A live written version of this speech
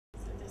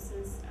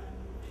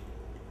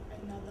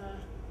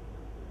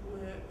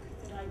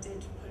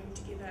did, putting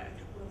together a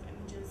couple of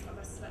images of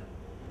a slip.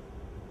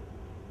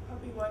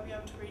 Probably won't be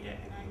able to read it,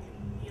 and I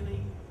can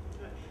nearly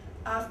do it.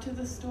 After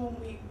the storm,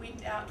 we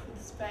went out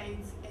with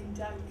spades and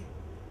dug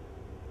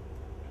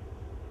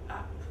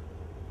up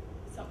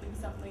something,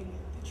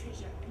 the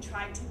treasure, and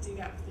tried to dig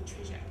up the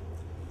treasure.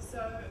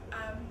 So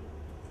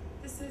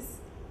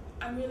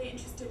I'm really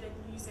interested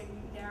in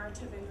using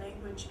narrative and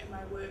language in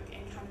my work,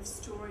 and kind of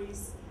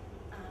stories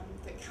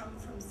that come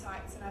from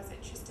sites, and I was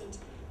interested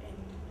in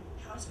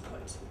how to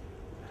put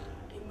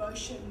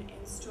emotion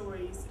and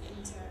stories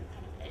into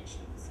kind of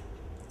actions.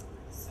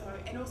 So,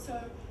 and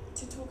also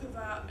to talk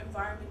about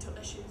environmental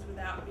issues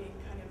without being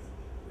kind of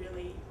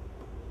really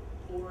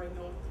boring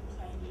or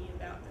complaining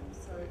about them.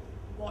 So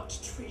what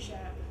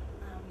treasure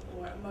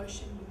or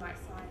emotion you might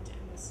find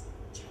in this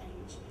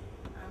change.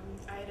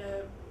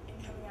 In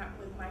coming up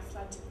with my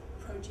flood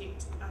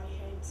project, I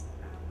had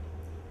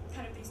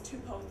kind of these two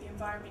poles, the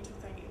environmental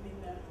thing and then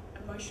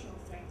the emotional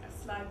thing. A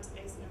flood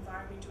as an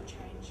environmental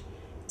change,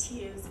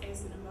 tears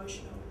as an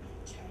emotional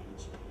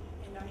change.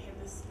 And I had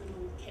this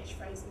little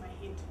catchphrase in my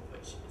head,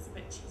 which is a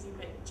bit cheesy,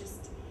 but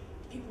just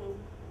people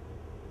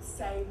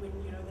say when,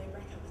 you know, they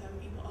break up with other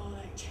people, oh,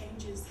 like,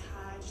 change is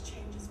hard,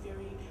 change is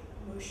very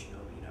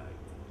emotional, you know,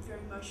 very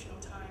emotional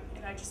time.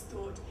 And I just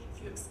thought,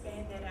 if you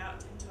expand that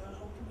out into a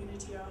whole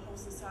community or a whole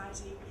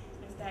society,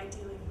 and if they're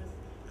dealing with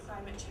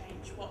climate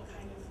change, what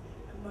kind of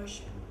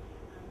emotion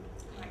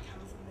might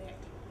come from that.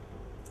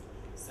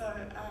 So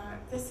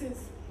this is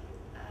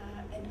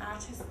an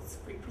artist's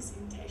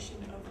representation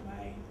of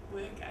my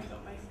work. I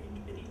got my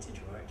friend Biddy to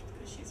draw it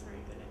because she's very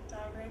good at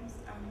diagrams.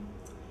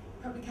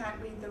 Probably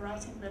can't read the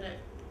writing, but it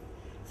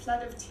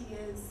flood of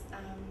tears,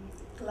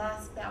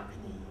 glass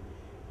balcony,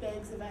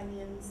 bags of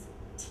onions,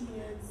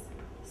 tears,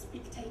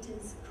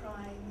 spectators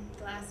crying,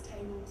 glass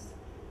tables.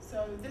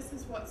 So this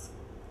is what's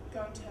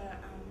going to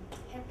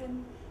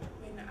happen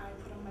when I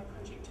put on my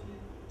project in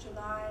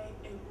July.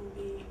 It will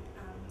be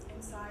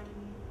inside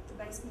in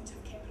the basement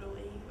of Capital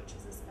E, which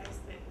is a space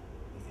that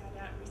we found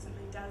out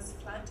recently does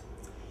flood.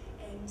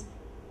 And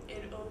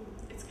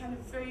it's kind of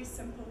very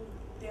simple.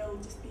 There'll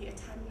just be a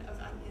ton of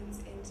onions,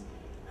 and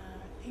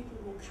people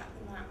will cut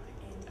them up,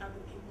 and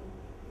other people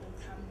will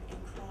come and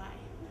cry.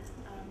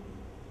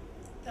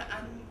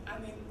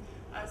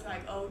 I was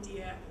like, oh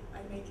dear,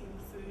 I'm making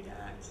food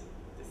art.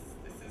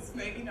 This is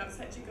maybe not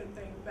such a good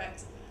thing,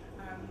 but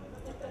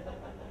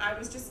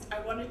I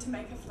wanted to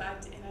make a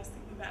flood, and I was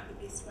thinking about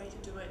the best way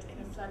to do it, and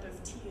a flood of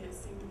tears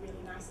seemed a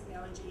really nice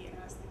analogy, and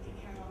I was thinking,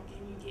 how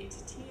can you get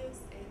to tears?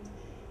 And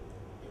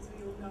as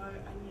we all know,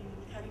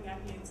 cutting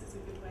onions is a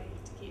good way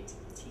to get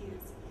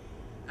tears.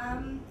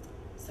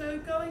 So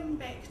going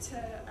back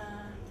to,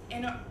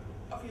 and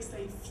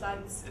obviously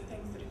floods and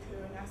things that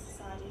occur in our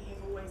society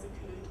have always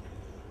occurred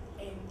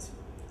and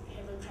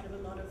have a kind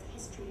of a lot of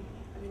history.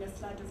 I mean, a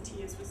flood of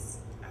tears was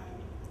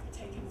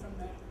taken from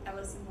the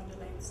Alice in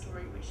Wonderland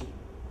story,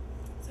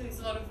 so there's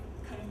a lot of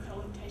kind of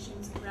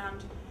connotations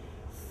around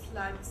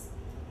floods.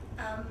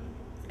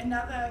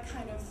 Another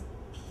kind of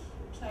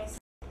place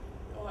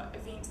or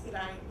event that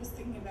I was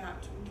thinking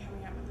about when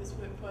coming up with this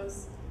work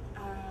was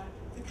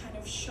the kind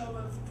of show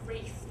of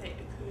grief that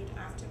occurred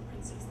after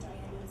Princess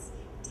Diana's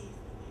death,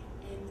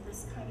 and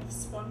this kind of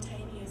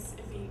spontaneous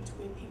event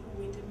where people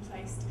went and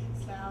placed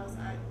flowers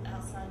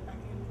outside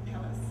Buckingham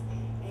Palace,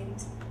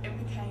 and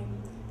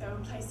they were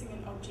placing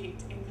an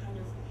object, and kind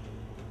of,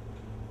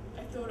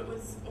 I thought it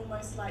was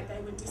almost like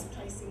they were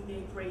displacing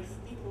their grief,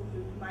 people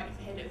who might have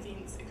had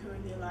events occur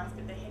in their life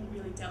that they hadn't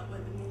really dealt with,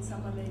 and then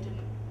someone they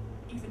didn't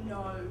even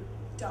know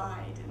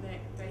died, and there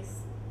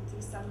was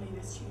suddenly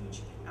this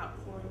huge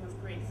outpouring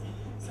of grief.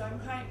 So I'm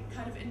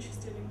kind of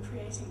interested in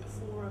creating a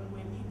forum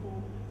where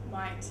people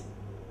might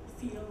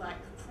feel like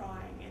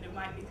crying, and it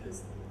might be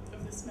because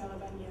of the smell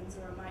of onions,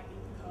 or it might be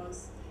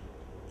because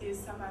there's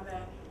some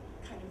other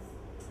kind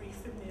of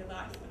grief in their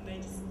life, and they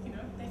just, you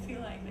know, they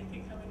feel like they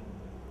can come and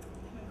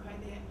cry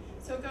there.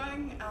 So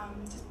going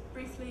just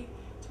briefly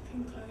to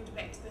conclude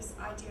back to this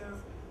idea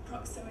of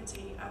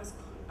proximity,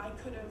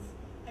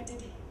 I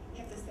did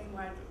have this thing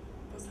where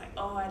I was like,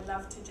 oh, I'd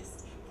love to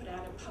just put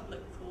out a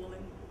public call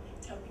and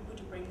tell people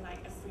to bring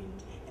like a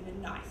friend and a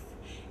knife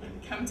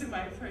and come to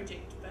my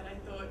project, but I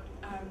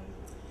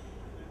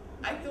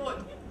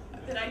thought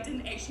that I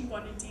didn't actually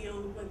want to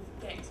deal with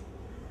that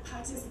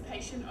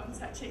participation on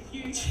such a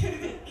huge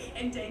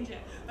and danger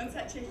on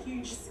such a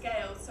huge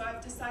scale. So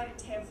I've decided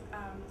to have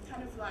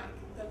kind of like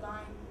the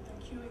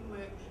queuing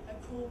work, a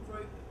core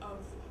group of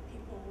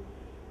people,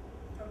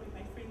 probably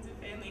my friends and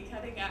family,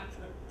 cutting up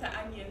the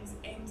onions,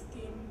 and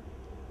then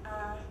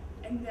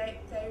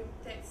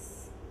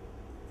that's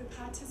the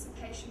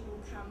participation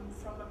will come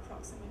from a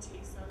proximity.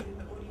 So then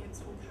the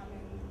audience will come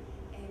in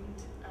and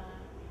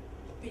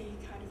be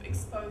kind of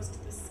exposed to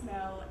the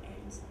smell,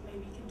 and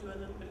maybe can do a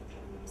little bit of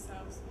cutting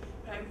themselves.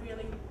 But I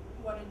really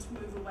wanted to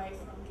move away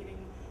from getting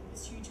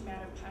this huge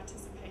amount of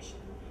participation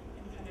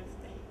and kind of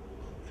the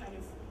kind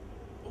of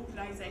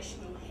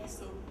organisational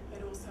hassle,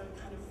 but also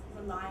kind of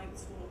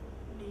reliance or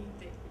need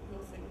that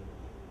you often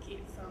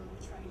get from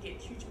trying to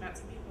get huge amounts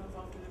of people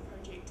involved in the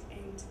project,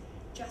 and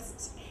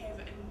just have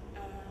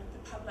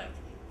the public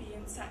be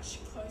in such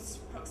close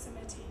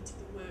proximity to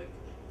the work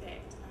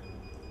that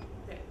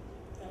that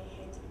they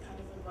had kind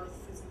of a both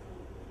physical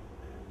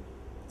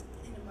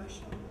and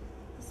emotional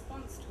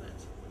response to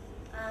it.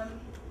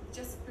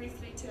 Just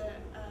briefly to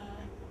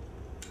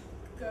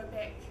go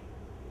back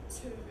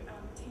to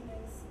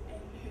Tina's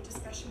and her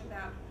discussion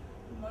about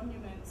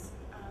monuments,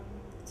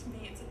 to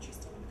me it's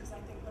interesting because I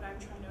think what I'm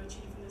trying to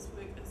achieve in this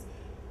work is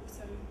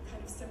also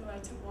kind of similar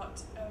to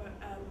what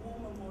a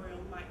war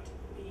memorial might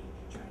be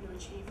trying to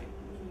achieve in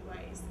many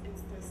ways.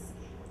 It's this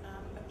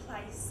a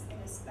place and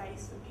a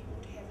space for people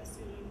to have a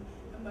certain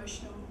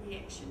emotional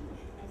reaction.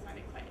 And I find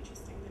it quite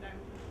interesting that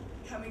I'm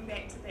coming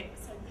back to that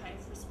same kind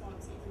of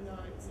response, even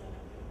though it's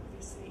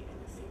obviously an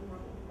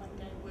ephemeral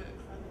one-day work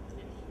rather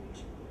than a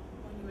huge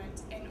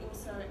monument. And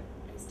also,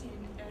 as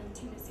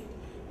Tina said,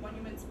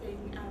 monuments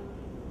being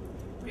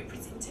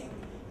representing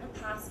a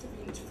past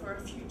event for a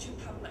future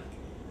public.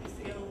 I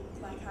feel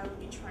like I would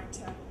be trying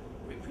to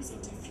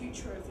represent a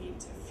future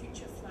event, of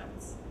future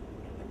floods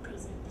in the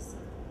present. So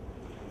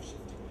kind of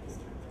shifting those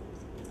terms.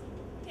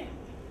 Yeah,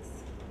 thanks.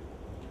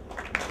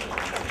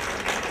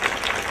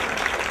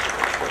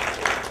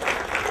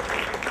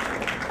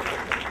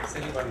 Does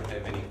anyone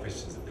have any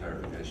questions of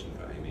clarification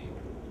for Amy?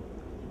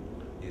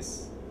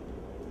 Yes.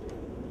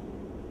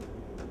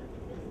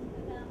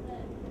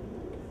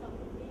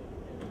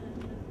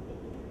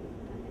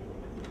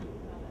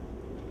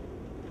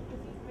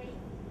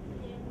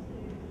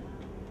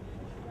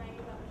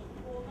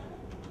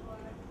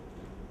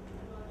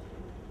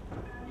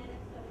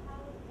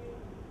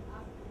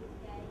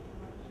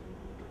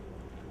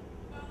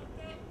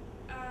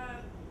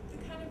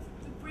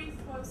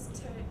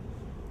 To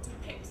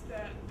depict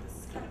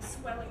this kind of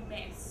swelling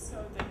mass,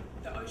 so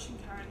the ocean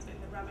current and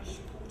the rubbish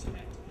caught in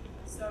it.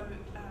 So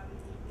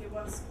there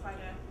was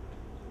quite a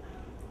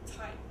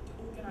tight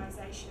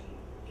organisation.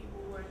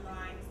 People were in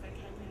lines, they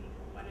came in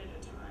one at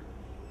a time,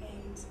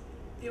 and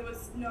there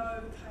was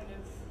no kind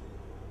of,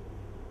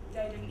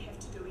 they didn't have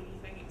to do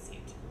anything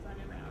except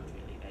run around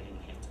really. They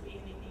didn't have to be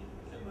in any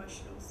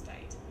emotional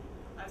state.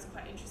 I was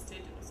quite interested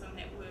also in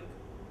that work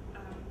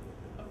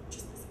of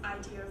just this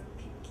idea of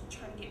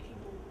trying to get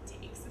people to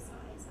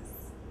exercise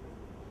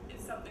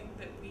is something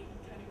that we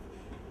kind of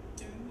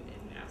do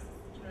in our,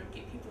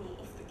 get people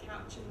off the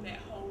couch in that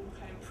whole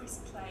kind of press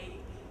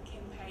play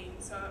campaign.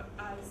 So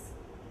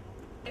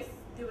if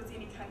there was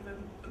any kind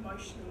of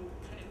emotional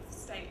kind of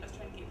state I was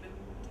trying to get them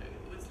to,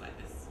 it was like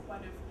this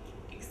one of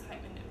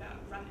excitement about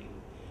running.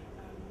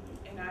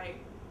 And I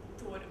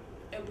thought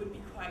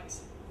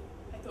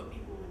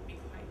people would be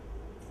quite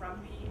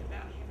grumpy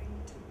about having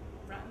to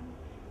run,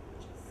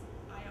 which is,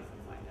 I often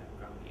find I'm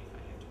grumpy if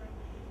I have to run.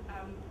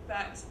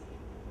 But